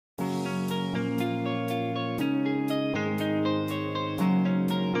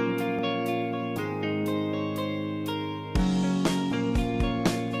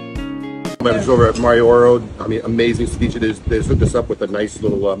I was over at Marioro. I mean, amazing ceviche. They hooked us up with a nice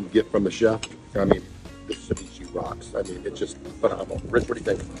little gift from the chef. I mean, this ceviche rocks. I mean, it's just phenomenal. Rich, what do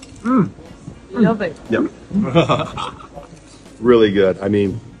you think? Love it. Yep. Really good. I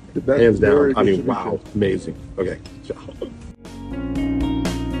mean, hands down. I mean, wow, amazing. Okay.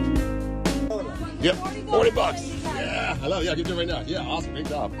 Yep, 40 bucks. Yeah, I love it. Yeah, keep doing it right now. Yeah, awesome. Great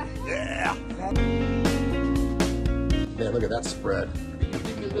job. Yeah. Man, look at that spread.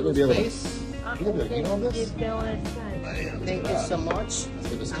 Look at you know this? Thank you so much.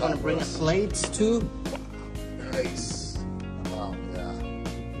 I'm gonna bring a plate too. Nice. Wow, yeah.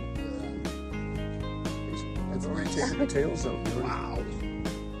 It's already taking the tails out. Wow.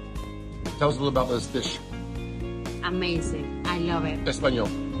 Tell us a little about this dish. Amazing. I love it. Español,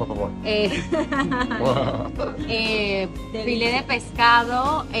 por favor. Filé de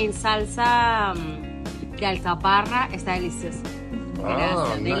pescado en salsa de alcaparra. Está delicioso.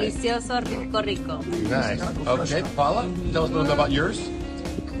 Gracias. Nice. Delicioso, rico, rico. Nice. Okay, Paula, tell us a little about yours.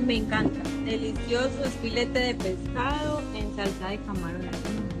 Me encanta. Delicioso, es filete de pescado en salsa de camarón.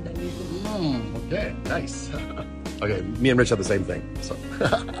 Okay, nice. Okay, me and Rich have the same thing. So.